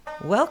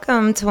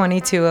Welcome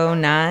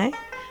 2209.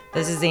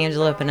 This is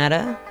Angela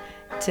Panetta.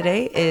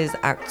 Today is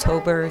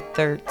October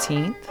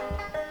 13th.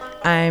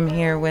 I'm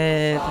here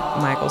with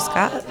Michael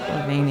Scott,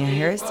 Lavania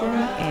Harrison,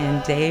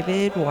 and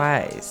David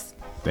Wise.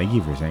 Thank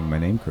you for saying my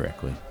name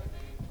correctly.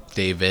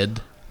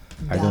 David.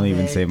 I don't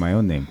even say my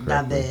own name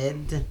correctly.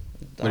 David.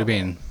 What do you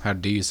mean? How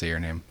do you say your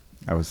name?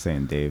 I was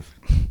saying Dave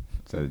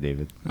instead of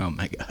David. Oh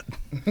my God.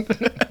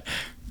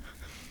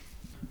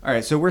 All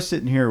right, so we're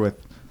sitting here with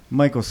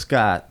Michael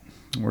Scott.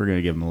 We're going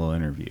to give him a little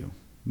interview,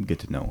 get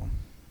to know him.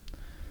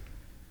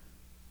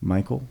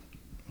 Michael,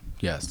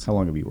 Yes. how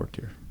long have you worked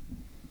here?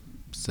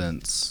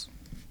 Since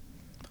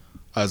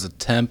I was a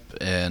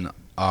temp in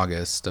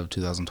August of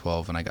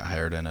 2012 and I got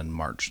hired in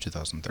March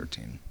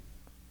 2013.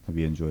 Have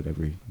you enjoyed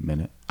every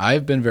minute?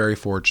 I've been very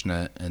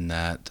fortunate in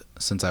that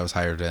since I was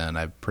hired in,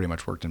 I've pretty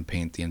much worked in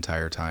paint the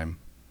entire time.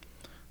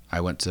 I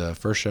went to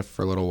first shift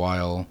for a little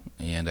while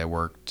and I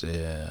worked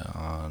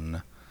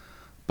on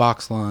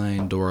box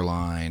line, door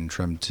line,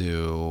 trim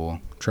 2,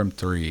 trim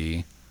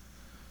 3,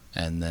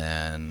 and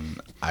then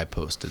I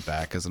posted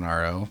back as an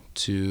RO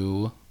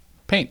to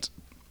paint.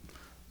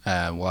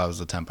 While I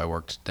was a temp, I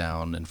worked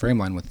down in frame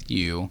line with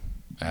you.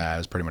 I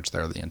was pretty much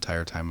there the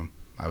entire time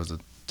I was a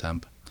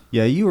temp.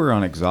 Yeah, you were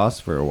on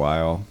exhaust for a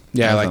while.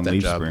 Yeah, I was like on that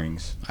Leaf job.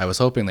 Springs. I was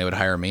hoping they would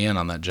hire me in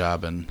on that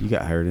job, and You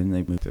got hired in,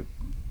 they moved to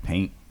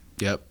paint.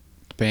 yep,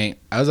 paint.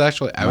 I was a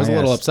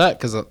little upset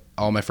because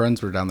all my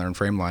friends were down there in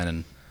frame line,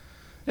 and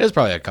it was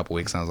probably a couple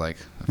weeks, and I was like,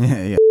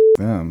 Yeah,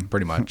 them.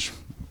 pretty much.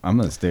 I'm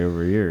going to stay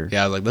over here.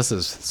 Yeah, I was like, this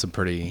is some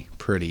pretty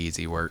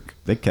easy work.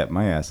 They kept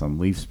my ass on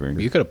Leaf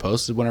Springs. You could have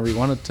posted whenever you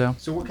wanted to.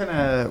 So what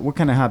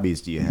kind of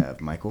hobbies do you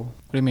have, Michael?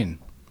 What do you mean?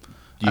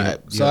 Do you I-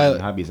 have, so any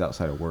I- hobbies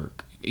outside of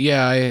work?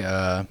 Yeah,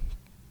 I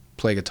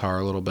play guitar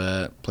a little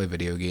bit, play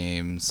video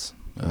games.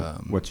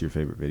 What's your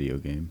favorite video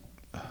game?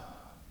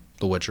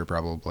 The Witcher,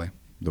 probably.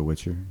 The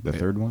Witcher, the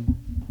third one?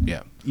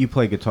 Yeah. You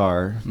play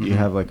guitar. Do you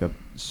have like a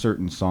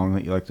certain song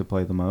that you like to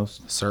play the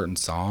most? A certain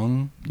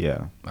song?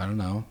 Yeah. I don't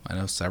know. I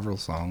know several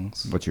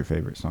songs. What's your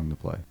favorite song to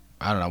play?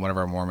 I don't know.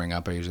 Whenever I'm warming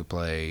up, I usually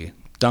play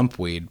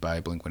Dumpweed by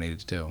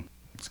Blink-182.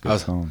 It's a I good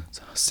was song.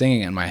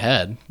 singing it in my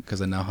head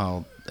because I know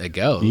how it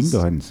goes. You can go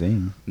ahead and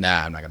sing.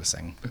 Nah, I'm not going to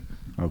sing.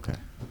 Okay.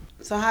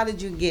 So how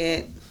did you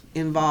get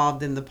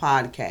involved in the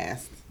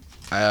podcast?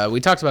 We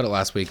talked about it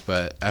last week,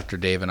 but after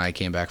Dave and I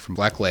came back from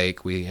Black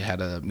Lake, we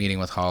had a meeting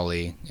with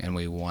Holly, and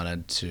we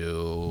wanted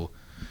to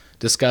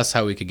discuss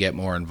how we could get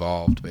more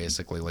involved,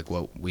 basically, like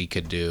what we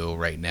could do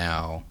right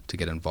now to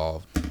get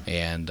involved.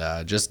 And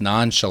just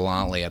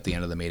nonchalantly at the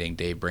end of the meeting,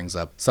 Dave brings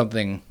up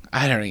something,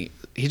 I don't know,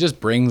 he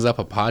just brings up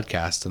a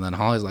podcast, and then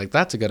Holly's like,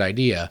 that's a good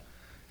idea.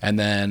 And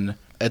then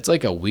it's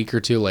like a week or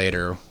two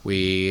later,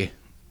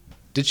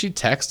 did she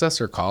text us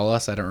or call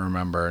us? I don't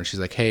remember. And she's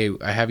like, hey,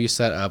 I have you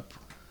set up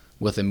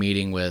with a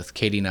meeting with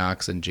Katie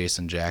Knox and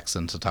Jason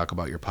Jackson to talk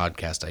about your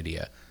podcast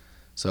idea.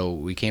 So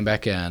we came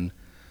back in,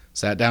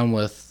 sat down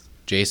with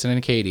Jason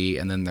and Katie,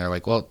 and then they're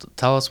like, well,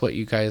 tell us what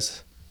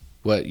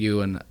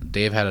you and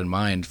Dave had in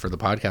mind for the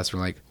podcast.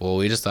 We're like, well,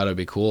 we just thought it'd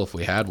be cool if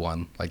we had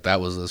one. Like,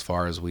 that was as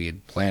far as we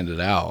had planned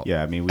it out.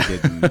 Yeah, I mean,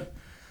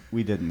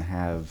 we didn't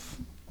have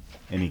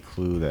any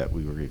clue that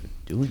we were even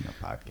doing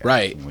a podcast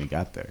Right. when we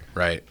got there.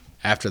 Right.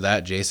 After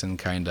that, Jason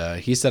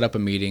he set up a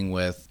meeting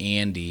with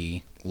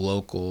Andy,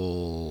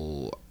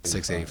 local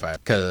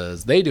 685,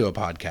 because they do a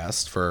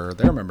podcast for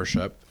their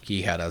membership.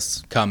 He had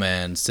us come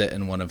in, sit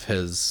in one of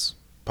his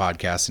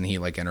podcasts, and he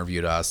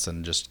interviewed us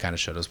and just kind of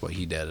showed us what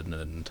he did.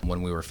 And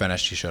when we were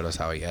finished, he showed us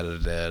how he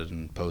edited it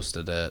and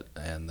posted it.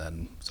 And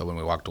then, so when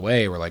we walked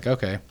away, we're like,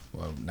 okay,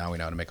 well, now we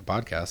know how to make a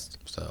podcast.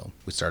 So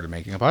we started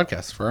making a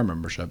podcast for our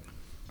membership.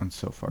 And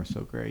so far,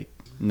 so great.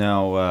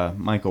 Now,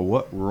 Michael,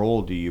 what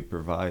role do you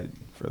provide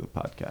for the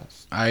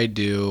podcast? I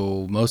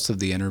do most of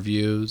the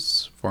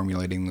interviews,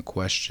 formulating the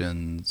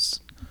questions,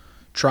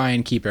 try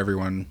and keep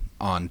everyone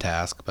on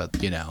task, but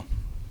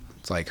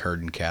it's like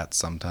herding cats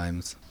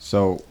sometimes.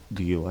 So,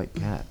 do you like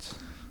cats?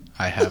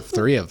 I have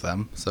 3 of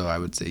them, so I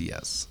would say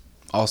yes.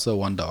 Also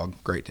 1 dog,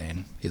 Great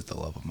Dane. He's the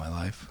love of my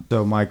life.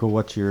 So, Michael,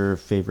 what's your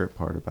favorite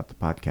part about the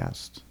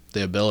podcast?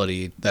 The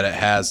ability that it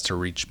has to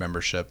reach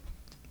membership,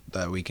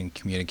 that we can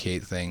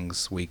communicate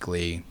things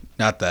weekly.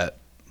 Not that,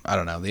 I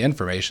don't know, the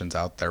information's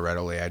out there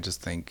readily. I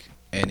just think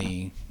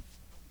any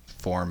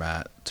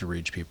format to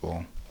reach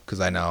people, because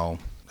I know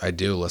I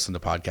do listen to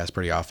podcasts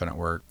pretty often at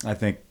work. I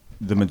think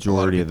the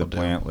majority of the people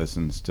do. plant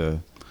listens to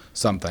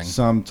Something.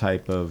 some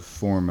type of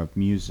form of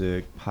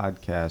music,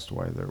 podcast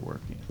while they're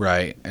working.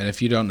 Right. And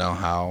if you don't know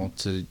how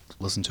to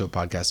listen to a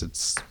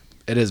podcast,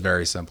 it is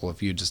very simple.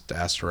 If you just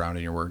asked around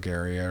in your work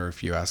area, or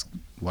if you ask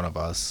one of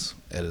us,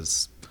 it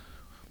is,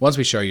 once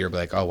we show you, you're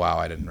like, oh wow,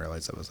 I didn't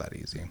realize it was that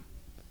easy.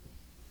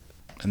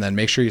 And then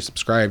make sure you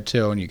subscribe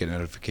too, and you get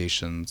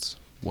notifications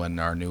when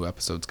our new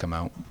episodes come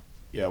out.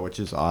 Yeah, which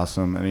is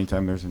awesome.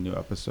 Anytime there's a new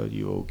episode,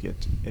 you will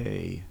get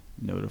a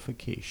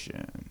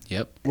notification.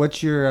 Yep.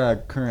 What's your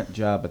current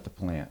job at the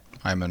plant?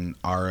 I'm an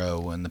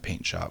RO in the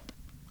paint shop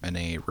and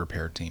a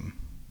repair team.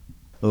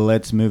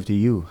 Let's move to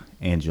you,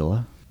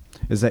 Angela.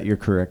 Is that your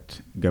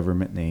correct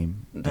government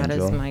name, That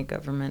Angela? is my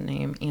government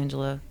name,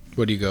 Angela.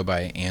 What do you go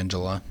by,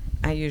 Angela?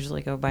 I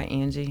usually go by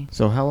Angie.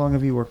 So how long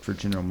have you worked for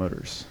General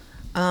Motors?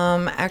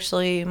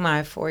 Actually,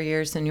 my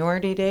 4-year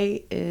seniority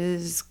date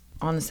is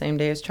on the same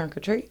day as Trunk or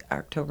Treat,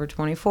 October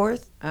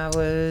 24th. I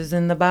was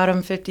in the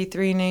bottom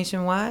 53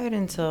 nationwide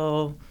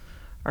until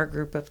our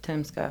group of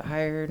temps got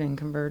hired and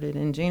converted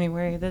in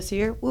January this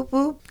year. Whoop,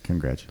 whoop.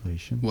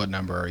 Congratulations. What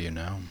number are you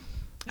now?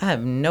 I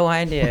have no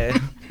idea.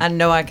 I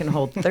know I can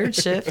hold third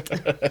shift.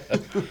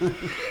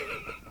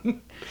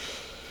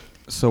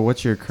 So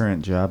what's your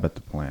current job at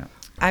the plant?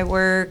 I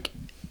work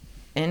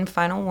in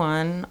Final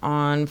One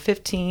on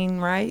 15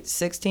 right,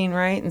 16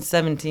 right, and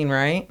 17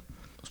 right.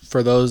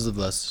 For those of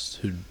us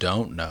who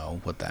don't know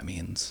what that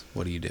means,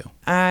 what do you do?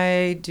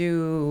 I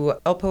do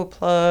Elpo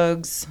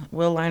plugs,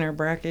 wheel liner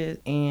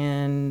bracket,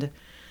 and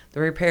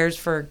the repairs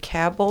for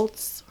cab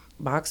bolts,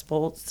 box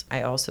bolts.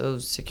 I also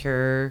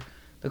secure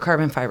the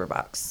carbon fiber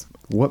box.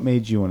 What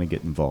made you want to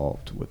get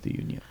involved with the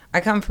union?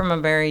 I come from a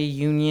very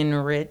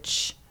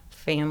union-rich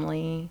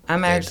family.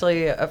 I'm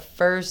actually a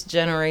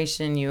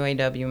first-generation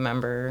UAW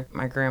member.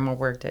 My grandma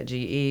worked at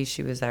GE.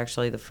 She was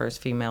actually the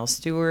first female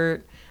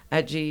steward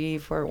at GE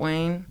Fort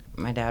Wayne.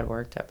 My dad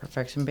worked at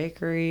Perfection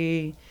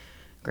Bakery.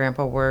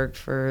 Grandpa worked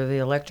for the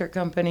electric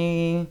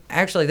company.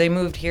 Actually, they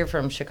moved here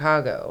from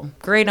Chicago.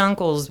 Great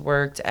uncles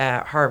worked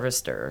at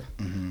Harvester,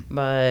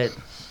 but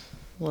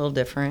a little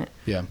different.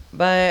 Yeah.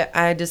 But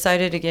I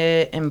decided to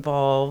get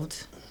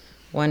involved.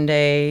 One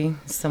day,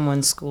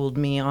 someone schooled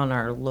me on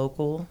our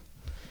local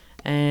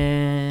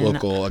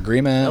Local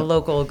agreement? a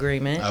local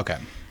agreement Okay.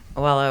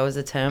 while I was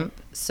a temp.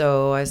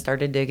 So I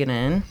started digging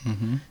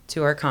in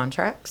to our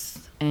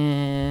contracts,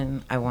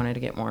 and I wanted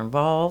to get more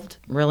involved,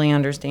 really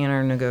understand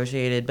our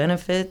negotiated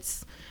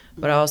benefits,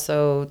 but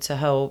also to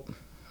help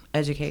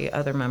educate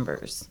other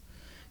members.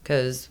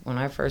 Because when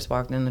I first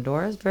walked in the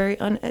door, I was very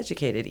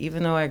uneducated.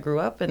 Even though I grew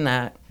up in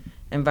that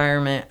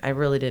environment, I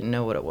really didn't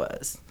know what it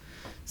was.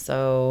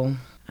 So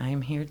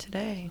I'm here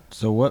today.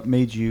 So what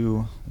made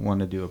you want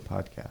to do a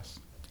podcast?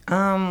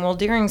 Well,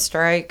 during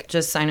strike,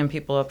 just signing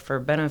people up for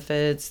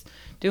benefits,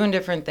 doing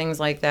different things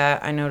like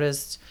that, I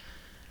noticed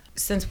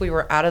since we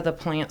were out of the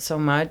plant so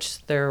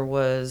much, there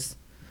was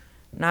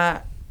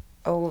not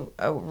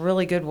a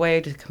really good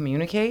way to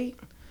communicate.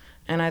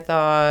 And I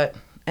thought,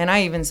 and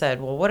I even said,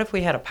 well, what if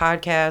we had a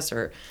podcast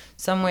or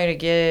some way to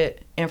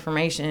get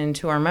information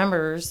to our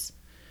members,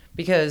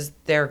 because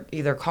they're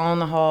either calling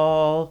the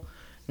hall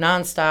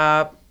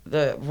nonstop,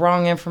 the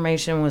wrong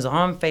information was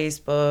on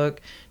Facebook,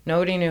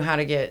 nobody knew how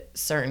to get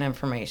certain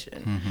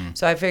information.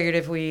 So I figured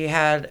if we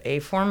had a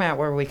format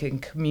where we could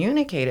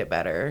communicate it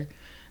better,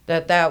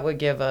 that would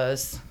give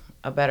us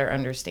a better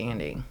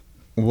understanding.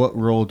 What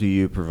role do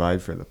you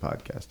provide for the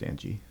podcast,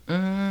 Angie?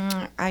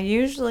 I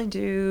usually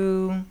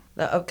do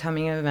the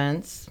upcoming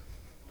events,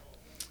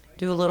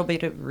 do a little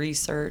bit of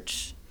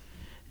research,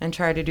 and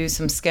try to do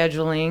some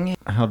scheduling.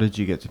 How did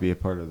you get to be a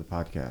part of the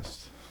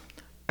podcast?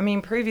 I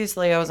mean,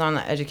 previously I was on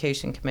the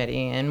education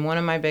committee, and one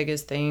of my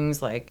biggest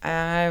things, like,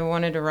 I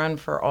wanted to run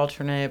for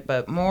alternate,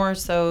 but more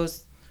so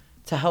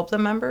to help the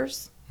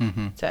members,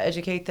 to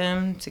educate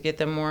them, to get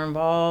them more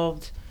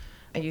involved.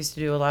 I used to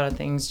do a lot of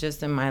things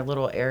just in my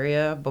little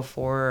area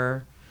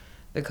before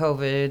the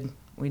COVID.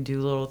 We do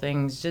little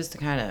things just to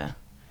kind of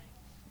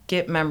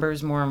get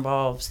members more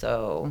involved.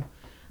 So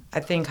I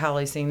think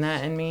Holly's seen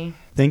that in me.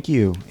 Thank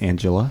you,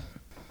 Angela.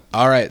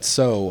 All right,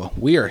 so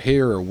we are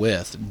here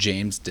with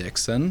James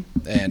Dixon,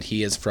 and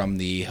he is from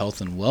the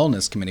Health and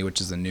Wellness Committee, which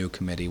is a new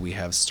committee we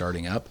have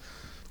starting up.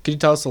 Could you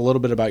tell us a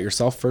little bit about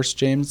yourself first,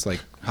 James? Like,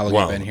 how long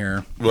have you been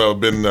here? Well, I've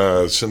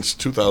been since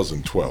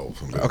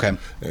 2012. I've been Okay.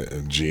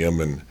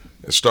 GM and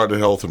started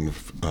health and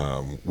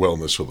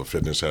wellness for the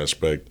fitness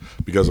aspect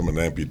because I'm an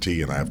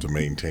amputee and I have to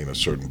maintain a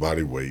certain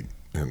body weight.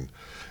 And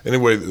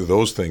anyway,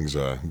 those things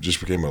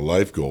just became a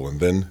life goal. And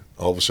then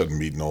all of a sudden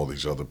meeting all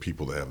these other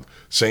people that have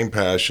same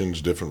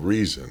passions, different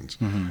reasons,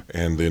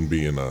 and then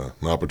being an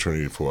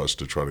opportunity for us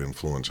to try to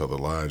influence other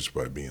lives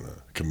by being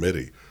a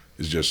committee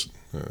is just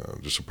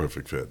a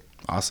perfect fit.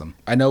 Awesome.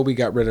 I know we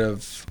got rid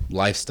of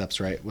Life Steps,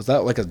 right? Was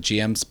that like a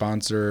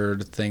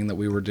GM-sponsored thing that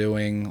we were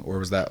doing, or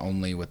was that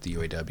only with the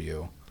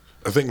UAW?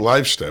 I think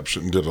Life Steps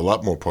did a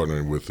lot more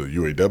partnering with the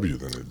UAW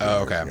than it did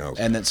anything else.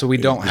 And then, so we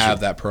don't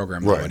have that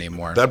program though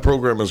anymore. That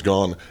program is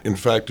gone. In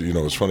fact,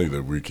 it's funny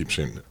that we keep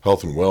saying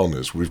health and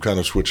wellness. We've kind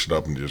of switched it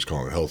up and just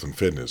call it health and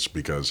fitness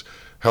because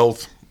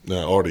health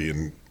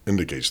already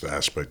indicates the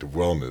aspect of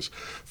wellness.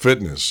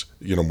 Fitness,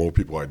 more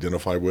people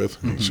identify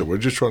with. And so we're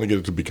just trying to get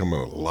it to become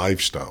a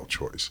lifestyle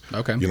choice.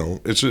 Okay.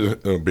 It's a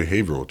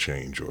behavioral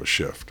change or a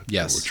shift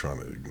Yes. that we're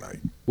trying to ignite.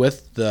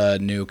 With the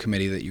new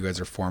committee that you guys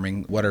are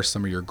forming, what are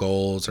some of your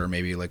goals, or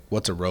maybe like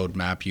what's a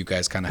roadmap you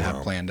guys kind of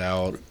have planned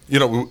out?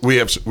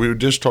 We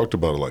just talked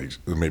about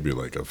maybe a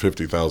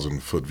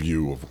 50,000-foot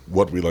view of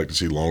what we like to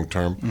see long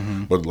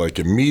term, but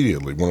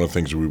immediately one of the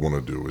things that we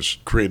want to do is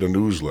create a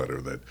newsletter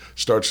that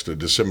starts to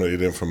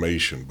disseminate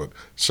information, but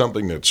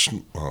something that's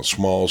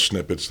small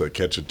snippets that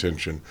catch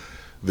attention.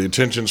 The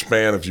attention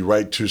span, if you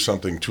write to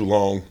something too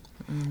long,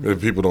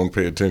 that people don't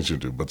pay attention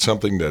to, but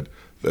something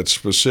that's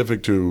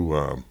specific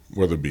to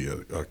whether it be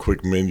a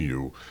quick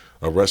menu,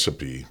 a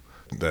recipe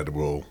that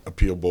will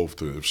appeal both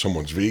to if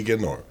someone's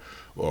vegan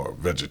or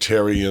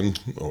vegetarian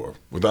or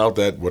without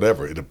that,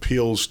 whatever. It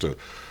appeals to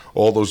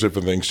all those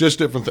different things, just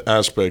different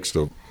aspects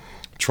of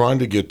trying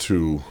to get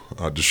to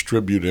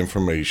distribute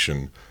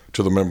information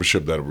to the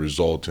membership that will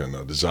result in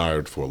a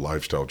desire for a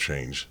lifestyle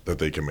change that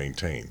they can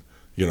maintain,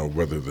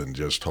 rather than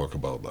just talk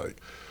about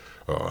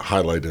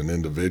highlight an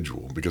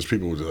individual, because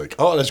people would be like,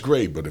 oh, that's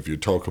great, but if you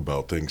talk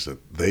about things that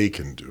they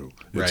can do,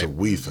 it's a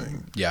we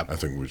thing. Yeah. I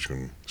think we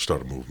can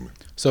start a movement.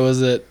 So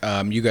is it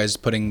you guys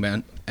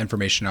putting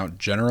information out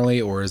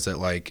generally, or is it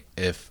like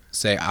if,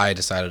 say, I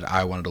decided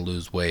I wanted to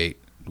lose weight,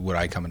 would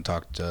I come and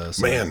talk to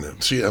someone? Man,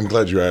 see, I'm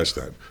glad you asked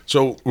that.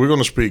 So we're going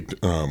to speak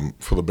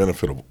for the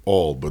benefit of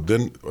all, but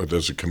then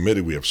as a committee,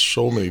 we have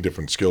so many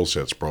different skill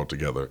sets brought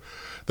together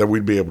that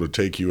we'd be able to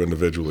take you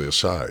individually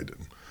aside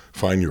and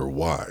find your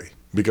why.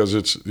 Because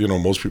it's,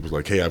 most people's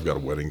like, hey, I've got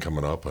a wedding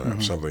coming up, I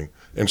have something.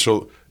 And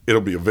so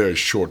it'll be a very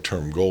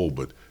short-term goal,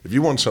 but if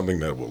you want something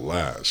that will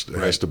last, it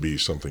has to be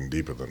something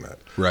deeper than that.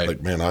 Right.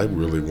 Like, man, I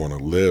really want to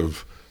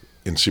live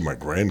and see my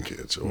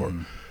grandkids. Or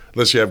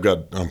let's say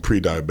I'm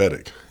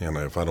pre-diabetic, and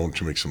if I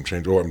don't make some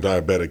change, or I'm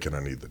diabetic and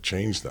I need to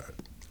change that.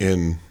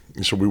 And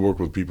so we work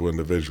with people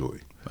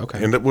individually.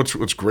 Okay. And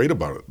what's great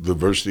about it, the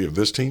diversity of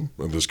this team,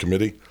 of this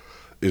committee,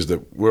 is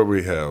that where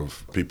we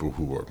have people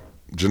who are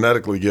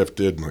genetically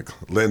gifted, like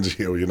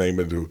Lindsay or you name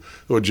it, who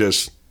are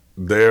just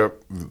there.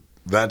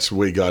 That's the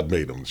way God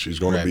made them. She's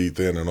going to be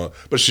thin and all,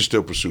 but she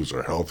still pursues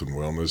her health and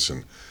wellness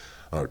and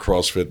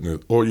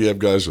CrossFit. Or you have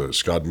guys,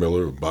 Scott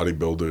Miller,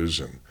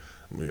 bodybuilders, and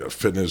we have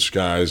fitness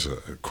guys,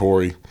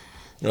 Corey.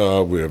 We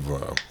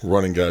have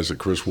running guys like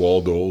Chris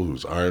Waldo,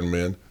 who's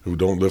Ironman, who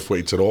don't lift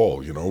weights at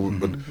all.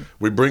 But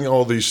we bring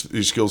all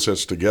these skill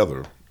sets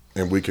together.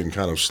 And we can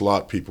kind of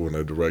slot people in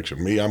a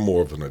direction. Me, I'm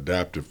more of an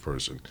adaptive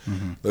person.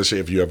 Let's say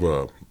if you have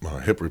a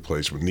hip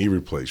replacement, knee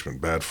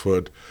replacement, bad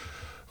foot,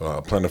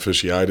 plantar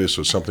fasciitis,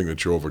 or something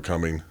that you're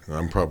overcoming,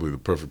 I'm probably the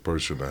perfect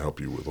person to help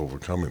you with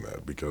overcoming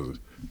that, because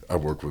I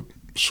work with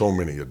so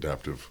many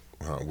adaptive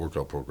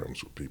workout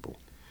programs with people.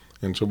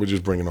 And so we're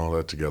just bringing all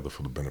that together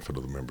for the benefit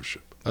of the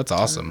membership. That's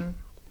awesome.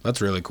 That's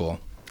really cool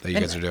that you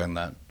guys are doing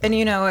that. And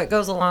it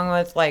goes along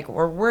with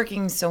we're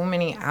working so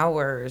many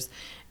hours,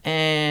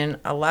 and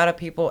a lot of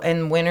people,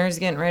 and winter's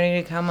getting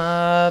ready to come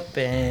up,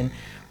 and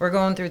we're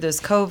going through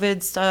this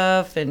COVID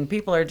stuff, and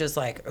people are just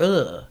like,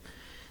 ugh.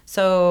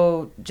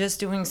 So just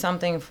doing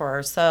something for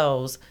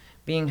ourselves,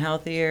 being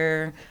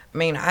healthier.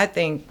 I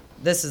think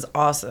this is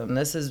awesome.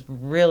 This is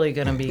really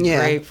going to be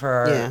great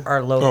for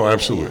our local. Oh,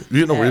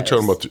 absolutely. We're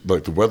talking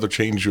about the weather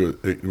change we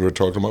were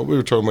talking about. We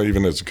were talking about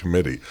even as a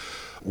committee.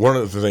 One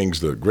of the things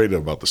that great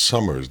about the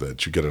summer is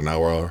that you get an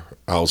hour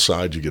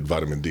outside, you get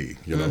vitamin D,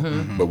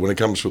 But when it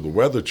comes to the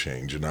weather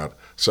change and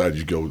outside,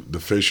 you go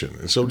deficient.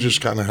 And so just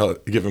kind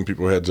of giving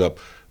people a heads up,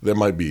 there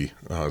might be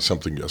a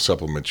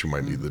supplement you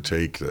might need to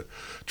take to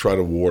try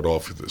to ward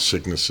off the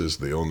sicknesses,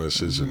 the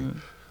illnesses,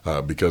 and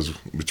because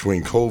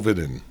between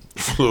COVID and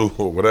flu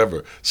or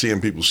whatever, seeing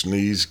people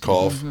sneeze,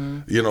 cough,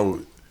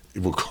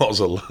 it will cause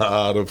a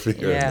lot of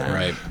fear. Yeah.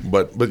 Right.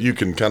 But you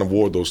can kind of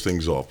ward those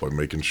things off by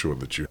making sure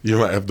that you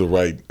have the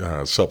right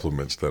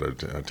supplements that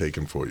are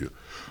taken for you.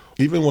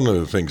 Even one of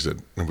the things that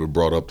were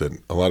brought up that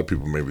a lot of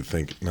people maybe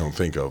don't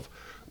think of,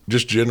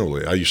 just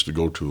generally, I used to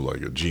go to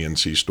like a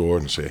GNC store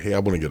and say, hey, I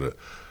want to get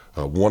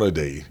a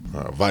one-a-day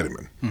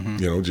vitamin,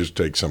 just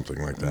take something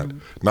like that,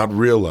 not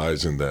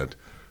realizing that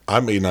I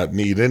may not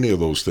need any of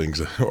those things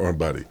in our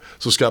body.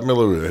 So Scott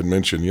Miller had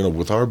mentioned,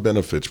 with our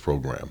benefits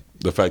program,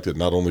 the fact that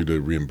not only do they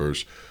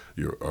reimburse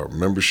our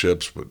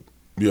memberships, but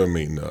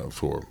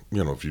for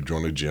if you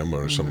join a gym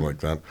or something like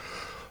that,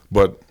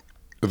 but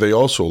they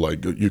also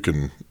you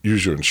can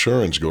use your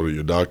insurance, go to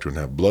your doctor and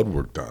have blood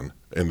work done,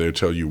 and they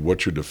tell you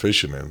what you're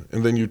deficient in,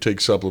 and then you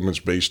take supplements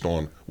based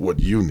on what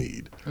you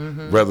need,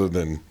 rather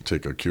than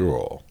take a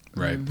cure-all,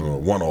 right, or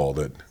one-all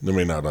that they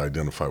may not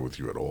identify with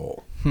you at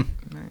all. Right.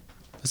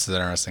 This is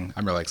interesting.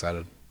 I'm really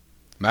excited.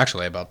 I'm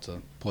actually about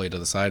to pull you to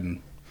the side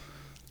and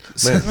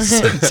Man,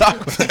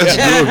 talk with you. that's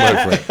good,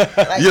 my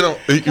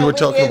friend. You were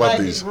talking about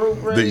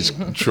these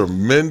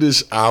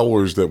tremendous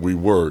hours that we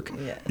work.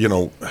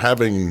 Yes.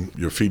 Having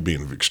your feet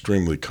being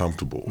extremely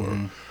comfortable.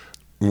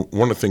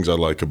 One of the things I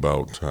like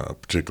about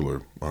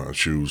particular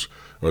shoes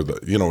are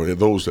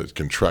those that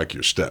can track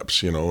your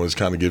steps. It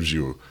kind of gives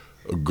you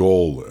a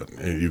goal,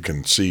 and you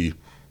can see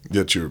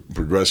that you're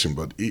progressing,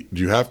 but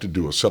you have to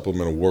do a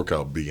supplemental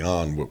workout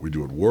beyond what we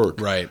do at work,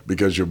 right?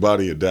 Because your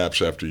body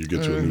adapts after you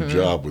get to a new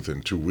job within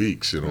 2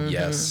 weeks.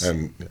 Yes.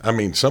 And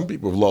some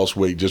people have lost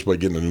weight just by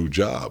getting a new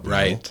job,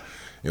 right?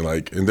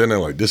 And then they're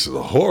like, "This is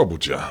a horrible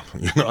job."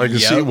 I can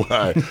see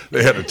why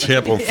they had a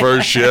temp on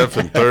first shift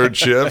and third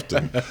shift,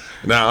 and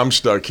now I'm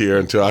stuck here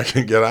until I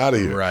can get out of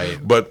here. Right.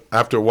 But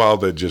after a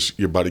while,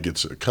 your body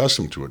gets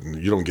accustomed to it,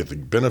 and you don't get the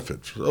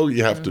benefits. So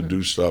you have to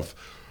do stuff,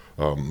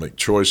 make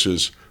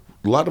choices.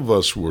 a lot of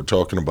us were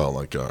talking about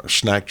like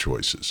snack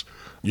choices.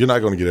 You're not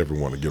going to get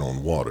everyone to get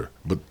on water,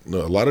 but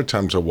a lot of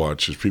times I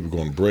watch as people go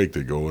on break,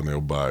 they go and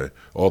they'll buy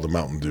all the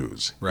Mountain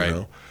Dews.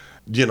 Right.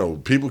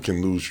 People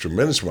can lose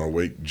tremendous amount of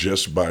weight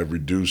just by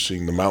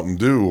reducing the Mountain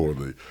Dew or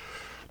the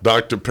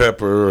Dr.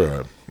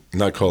 Pepper.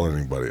 Not calling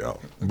anybody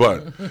out,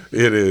 but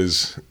it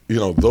is,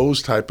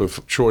 those type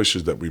of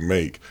choices that we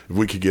make. If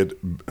we could get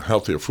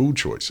healthier food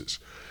choices,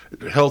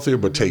 healthier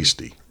but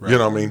tasty, Right. you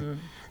know what I mean?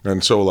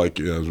 And so, like,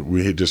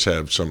 we just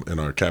have some in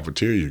our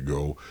cafeteria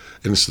go,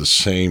 and it's the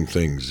same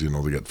things. They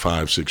got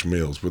 5-6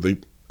 meals, but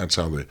that's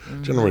how they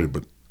generate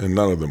it. And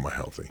none of them are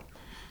healthy.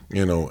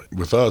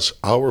 With us,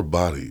 our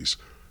bodies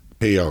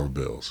pay our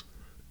bills.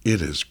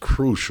 It is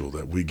crucial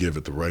that we give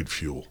it the right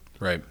fuel.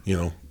 Right.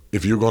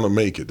 If you're going to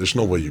make it, there's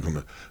no way you're going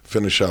to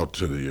finish out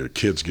till your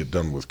kids get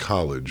done with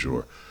college,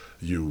 or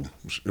you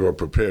are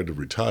prepared to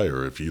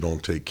retire if you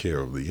don't take care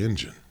of the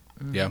engine.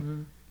 Yeah,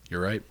 you're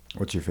right.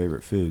 What's your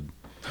favorite food?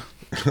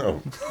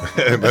 Oh,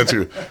 that's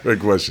a great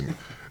question.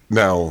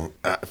 Now,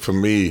 for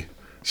me,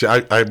 see,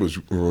 I was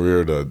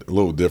reared a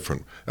little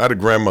different. I had a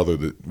grandmother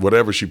that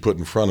whatever she put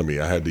in front of me,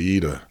 I had to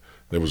eat.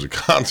 There was a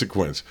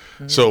consequence.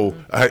 So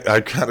I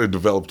kind of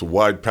developed a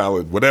wide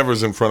palate.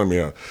 Whatever's in front of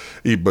me, I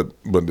eat. But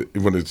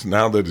when it's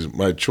now that it's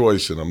my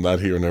choice and I'm not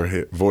hearing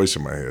her voice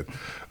in my head,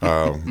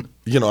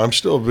 I'm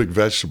still a big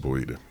vegetable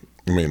eater.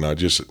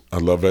 I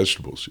love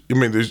vegetables.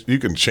 You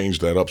can change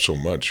that up so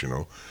much,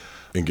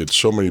 and get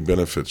so many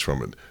benefits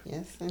from it.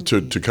 Yes,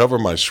 To cover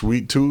my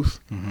sweet tooth,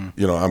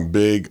 I'm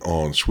big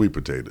on sweet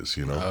potatoes,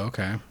 Oh,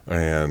 okay.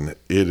 And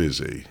it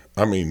is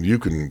you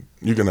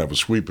can have a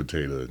sweet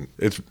potato.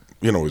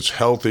 It's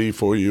healthy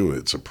for you.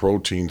 It's a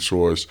protein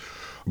source,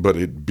 but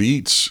it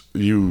beats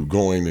you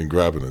going and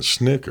grabbing a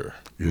Snicker,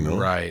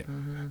 Right.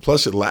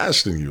 Plus it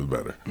lasts in you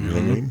better, you know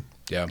what I mean?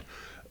 Yeah.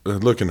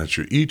 Looking at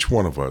you, each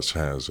one of us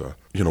has,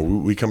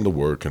 we come to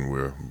work and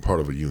we're part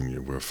of a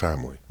union, we're a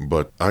family.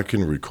 But I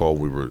can recall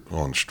we were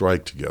on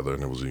strike together,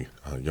 and there was a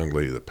young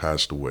lady that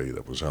passed away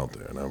that was out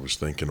there. And I was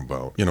thinking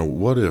about,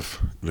 what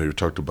if they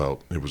talked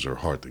about it was her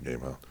heart that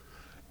gave out.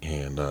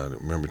 And I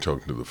remember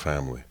talking to the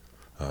family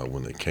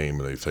when they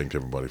came and they thanked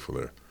everybody for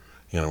their,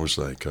 I was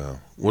like,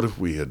 what if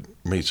we had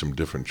made some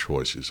different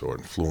choices or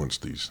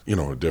influenced these,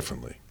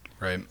 differently?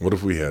 Right. What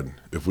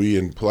if we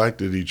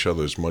impacted each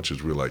other as much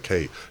as we're like,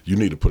 hey, you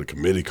need to put a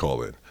committee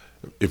call in.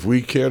 If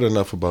we cared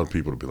enough about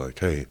people to be like,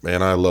 hey,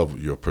 man, I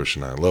love your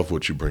personality. I love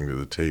what you bring to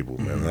the table,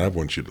 man, and I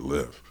want you to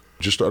live.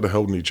 Just started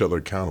holding each other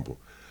accountable.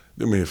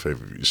 Do me a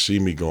favor. If you see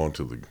me going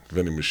to the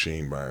vending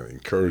machine, man,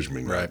 encourage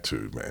me not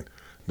to, man.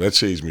 That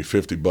saves me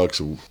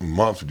 $50 a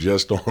month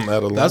just on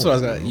that alone. That's what I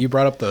was gonna, you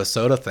brought up the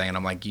soda thing, and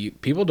I'm like,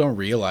 people don't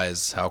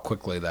realize how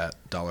quickly that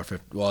 $1.50,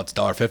 well, it's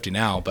 $1.50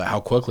 now, but how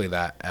quickly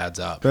that adds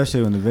up.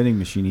 Especially when the vending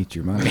machine eats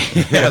your money.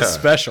 Yeah,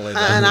 especially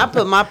that. And I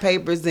put my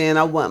papers in.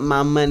 I want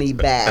my money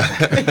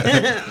back.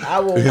 I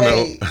will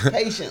wait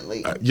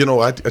patiently. I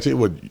tell you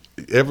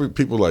what,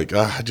 people like,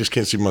 I just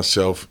can't see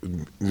myself,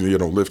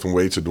 lifting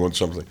weights or doing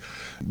something.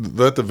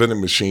 Let the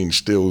vending machine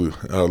still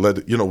where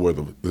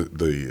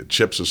the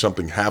chips or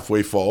something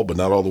halfway fall, but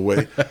not all the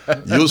way.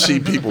 You'll see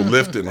people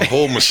lifting a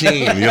whole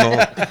machine,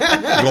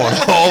 going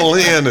all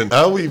in. And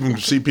I'll even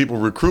see people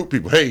recruit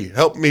people. Hey,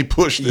 help me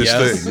push this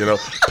thing,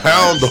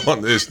 pound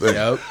on this thing.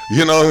 Yep.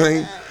 You know what I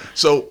mean?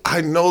 So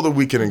I know that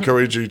we can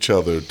encourage each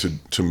other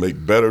to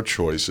make better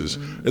choices.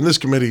 And this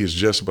committee is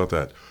just about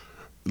that.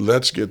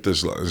 Let's get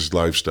this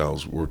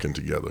lifestyles working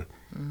together.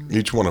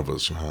 Each one of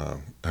us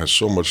has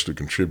so much to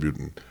contribute.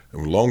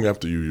 And long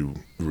after you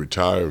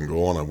retire and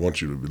go on, I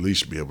want you to at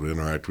least be able to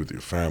interact with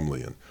your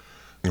family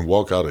and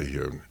walk out of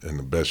here in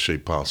the best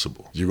shape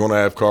possible. You're going to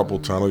have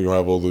carpal tunnel. You'll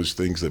have all those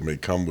things that may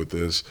come with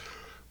this.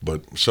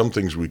 But some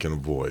things we can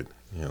avoid,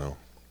 And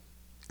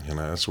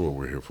that's what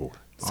we're here for.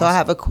 So I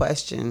have a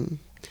question.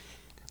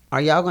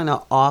 Are y'all going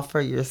to offer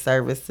your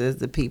services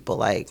to people?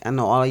 Like, I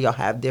know all of y'all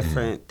have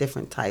different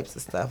types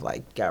of stuff. Like,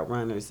 you got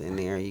runners in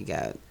there, you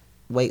got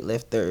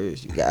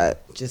weightlifters, you got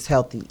just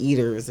healthy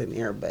eaters in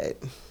there. But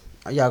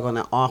are y'all going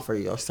to offer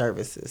your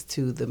services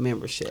to the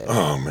membership?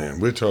 Oh, man,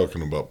 we're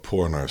talking about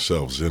pouring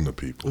ourselves into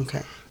people.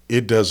 Okay.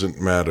 It doesn't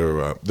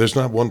matter. There's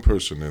not one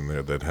person in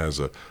there that has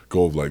a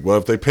goal of like, well,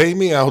 if they pay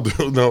me, I'll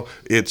do. No,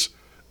 it's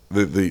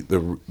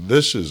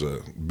this is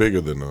bigger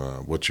than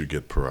what you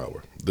get per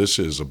hour. This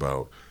is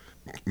about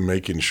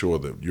making sure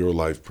that your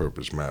life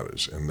purpose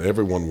matters, and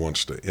everyone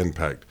wants to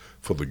impact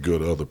for the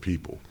good of other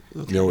people.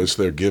 Okay. It's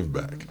their give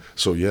back.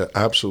 So yeah,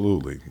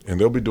 absolutely, and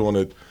they'll be doing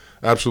it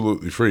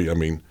absolutely free.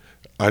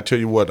 I tell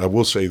you what, I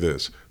will say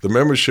this: the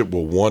membership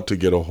will want to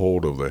get a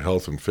hold of the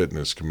Health and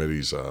Fitness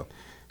Committee's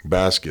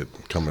basket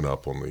coming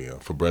up on the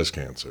for breast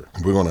cancer.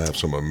 We're going to have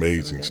some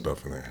amazing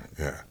stuff in there.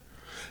 Yeah,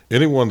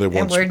 anyone that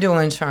wants. And we're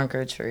doing trunk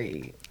or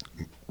treat.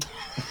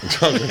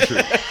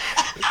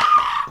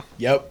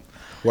 Yep.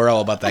 We're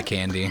all about that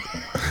candy.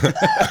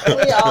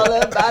 We all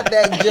about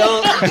that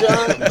junk.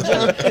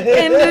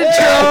 In the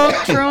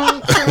trunk.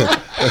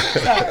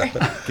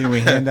 Can we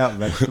hand out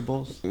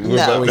vegetables?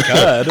 No, We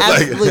could.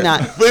 absolutely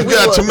not. We've We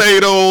got will-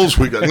 tomatoes.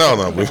 We got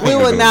no. We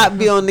will not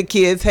be on the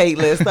kids' hate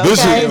list.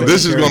 Okay?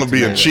 This is going to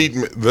be a cheat.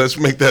 Let's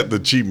make that the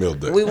cheat meal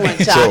day. We want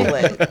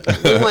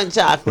chocolate. We want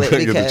chocolate Get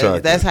the because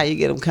chocolate. that's how you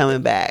get them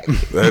coming back.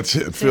 That's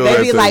it. Fill They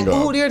that be thing like,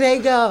 up. "Ooh, there they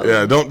go."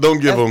 Yeah, don't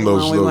give That's them the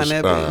those one we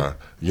wanna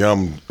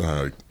yum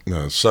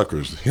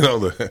suckers. You know,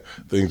 the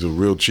things are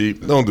real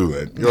cheap. Don't do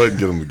that. Go ahead and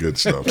get them the good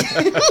stuff.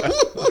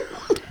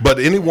 But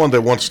anyone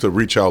that wants to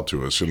reach out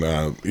to us, and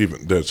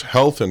even there's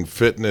Health and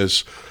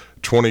Fitness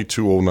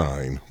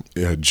 2209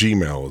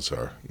 Gmail is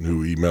our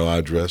new email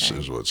address.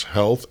 Okay. It's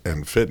Health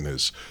and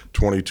Fitness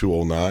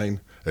 2209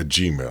 at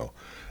Gmail,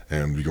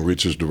 and you can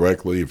reach us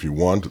directly if you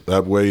want.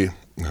 That way,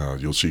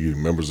 you'll see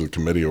members of the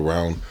committee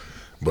around.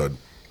 But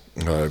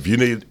if you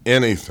need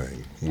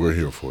anything, we're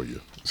here for you.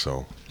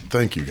 So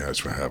thank you guys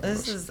for having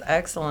us. This is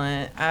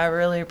excellent. I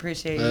really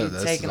appreciate you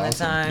This taking is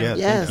the awesome. time Yeah,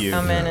 Yes. thank you. to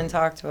come in and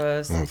talk to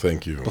us. Oh,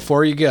 thank you.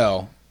 Before you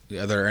go,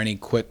 are there any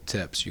quick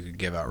tips you could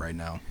give out right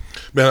now?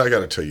 Man, I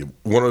got to tell you,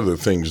 one of the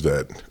things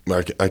that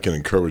I can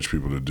encourage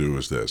people to do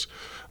is this.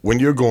 When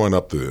you're going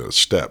up the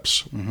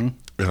steps,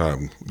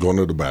 going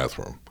to the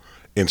bathroom,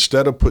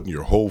 instead of putting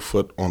your whole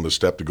foot on the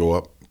step to go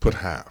up, put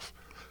half.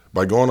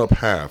 By going up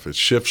half, it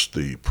shifts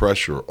the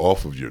pressure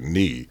off of your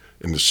knee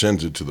and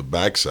sends it to the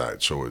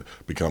backside, so it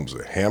becomes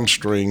a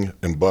hamstring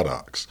and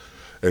buttocks.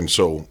 And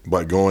so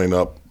by going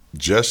up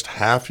just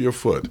half your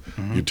foot,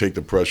 you take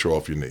the pressure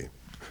off your knee.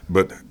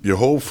 But your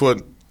whole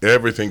foot,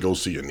 everything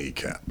goes to your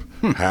kneecap.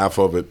 Half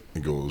of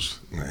it goes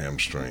in the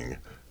hamstring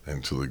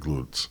and to the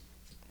glutes.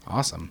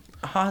 Awesome.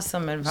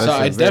 Awesome advice. So a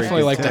I'd very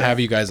definitely good like to tip. have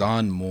you guys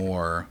on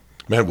more.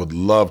 Man, would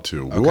love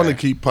to. We Okay. want to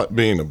keep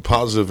being a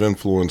positive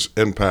influence,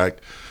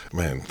 impact.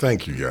 Man,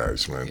 thank you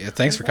guys, man. Yeah,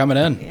 thanks for coming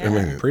in. Yeah. I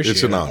mean, Appreciate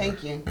it's an it. honor.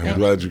 Thank you. I'm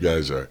glad you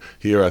guys are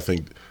here. I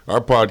think our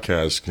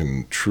podcast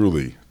can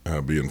truly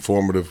be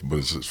informative, but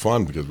it's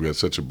fun because we have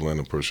such a blend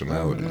of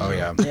personalities. Oh,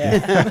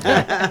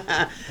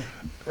 yeah.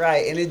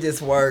 Right, and it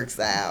just works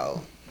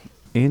out.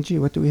 Angie,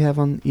 what do we have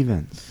on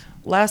events?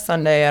 Last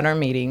Sunday at our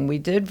meeting, we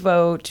did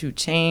vote to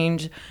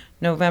change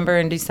November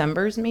and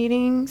December's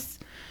meetings.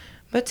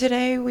 But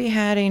today we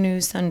had a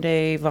new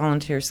Sunday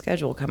volunteer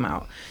schedule come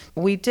out.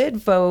 We did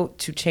vote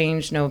to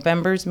change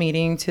November's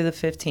meeting to the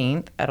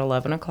 15th at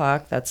 11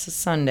 o'clock. That's a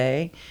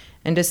Sunday.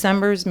 And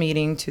December's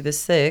meeting to the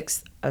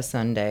 6th, a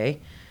Sunday,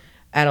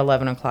 at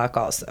 11 o'clock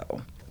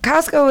also.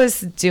 Costco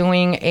is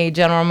doing a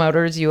General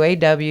Motors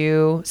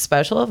UAW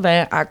special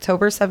event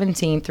October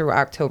 17th through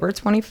October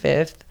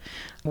 25th.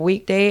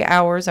 Weekday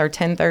hours are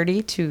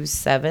 10:30 to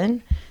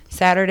 7.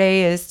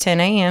 Saturday is 10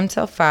 a.m.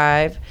 till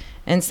 5.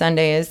 And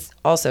Sunday is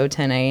also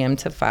 10 a.m.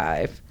 to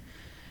 5.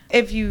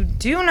 If you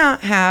do not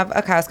have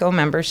a Costco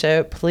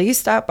membership, please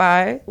stop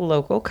by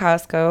local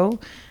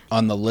Costco.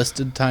 On the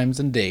listed times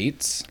and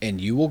dates, and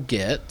you will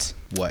get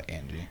what,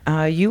 Angie?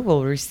 You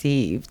will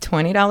receive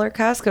 $20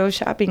 Costco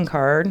shopping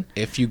card,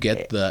 If you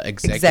get the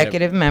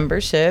executive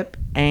membership,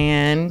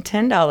 and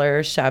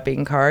 $10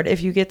 shopping card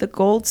if you get the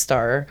Gold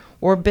Star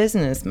or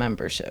business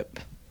membership.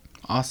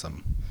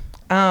 Awesome.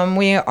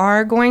 We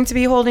are going to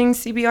be holding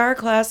CBR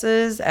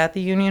classes at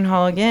the Union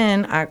Hall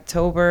again,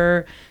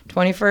 October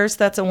 21st.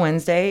 That's a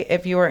Wednesday.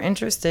 If you are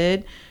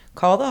interested,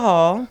 call the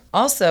hall.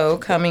 Also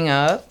coming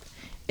up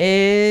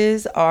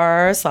is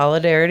our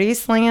Solidarity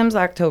Slams,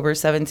 October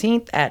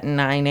 17th at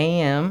 9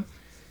 a.m.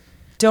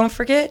 Don't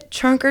forget,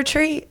 Trunk or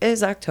Treat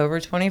is October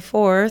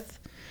 24th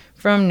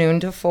from noon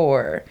to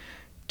 4.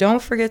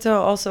 Don't forget to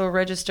also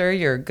register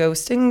your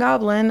Ghost and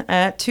Goblin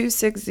at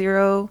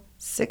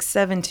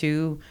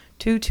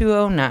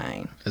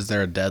 260-672-2209. Is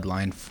there a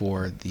deadline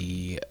for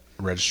the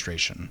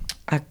registration?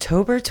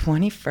 October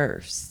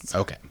 21st.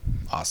 Okay.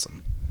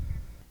 Awesome.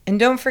 And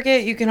don't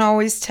forget, you can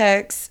always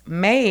text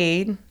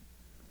MADE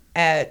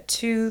at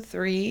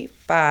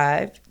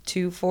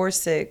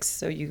 235-246,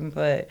 so you can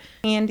put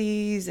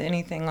candies,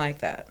 anything like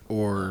that.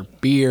 Or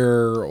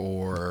beer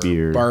or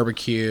Beer.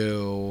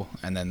 barbecue,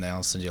 and then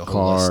they'll send you a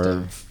whole list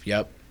of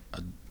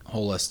a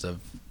whole list of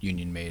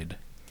union made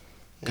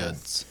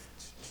goods.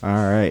 All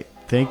right.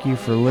 Thank you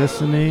for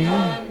listening.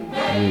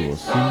 We will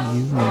see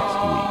you next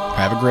week.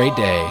 Have a great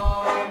day.